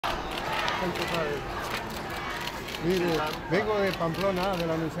gente sabe. Mire, vengo de Pamplona, de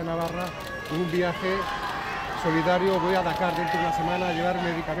la Universidad de Navarra, un viaje solidario. Voy a Dakar dentro de una semana a llevar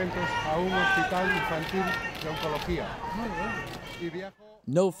medicamentos a un hospital infantil de oncología. Y viajo...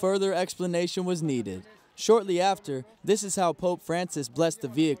 No further explanation was needed. Shortly after, this is how Pope Francis blessed the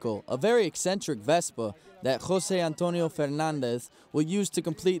vehicle, a very eccentric Vespa that José Antonio Fernández will use to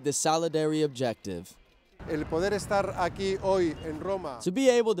complete the Solidarity objective. El poder estar aquí hoy en Roma. To be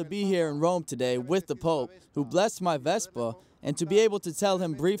able to be here in Rome today with the Pope, who blessed my Vespa, and to be able to tell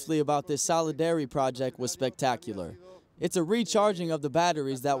him briefly about this Solidarity project was spectacular. It's a recharging of the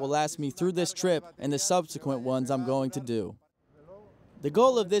batteries that will last me through this trip and the subsequent ones I'm going to do. The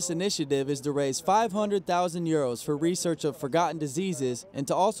goal of this initiative is to raise 500,000 euros for research of forgotten diseases and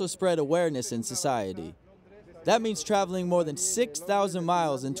to also spread awareness in society. That means traveling more than 6,000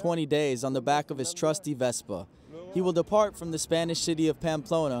 miles in 20 days on the back of his trusty Vespa. He will depart from the Spanish city of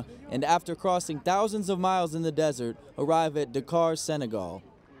Pamplona and after crossing thousands of miles in the desert, arrive at Dakar, Senegal.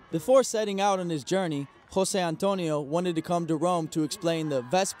 Before setting out on his journey, José Antonio wanted to come to Rome to explain the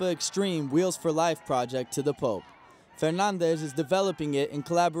Vespa Extreme Wheels for Life project to the Pope. Fernández is developing it in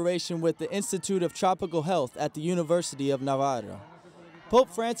collaboration with the Institute of Tropical Health at the University of Navarra. Pope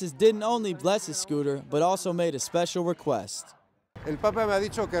Francis didn't only bless his scooter, but also made a special request. El Papa me ha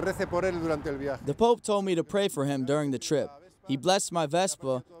dicho que rece por él durante el viaje. The Pope told me to pray for him during the trip. He blessed my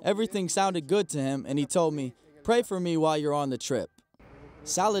Vespa, everything sounded good to him, and he told me, pray for me while you're on the trip.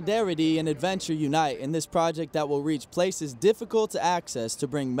 Solidarity and adventure unite in this project that will reach places difficult to access to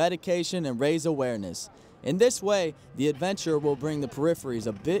bring medication and raise awareness. In this way, the adventure will bring the peripheries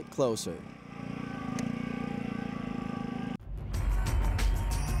a bit closer.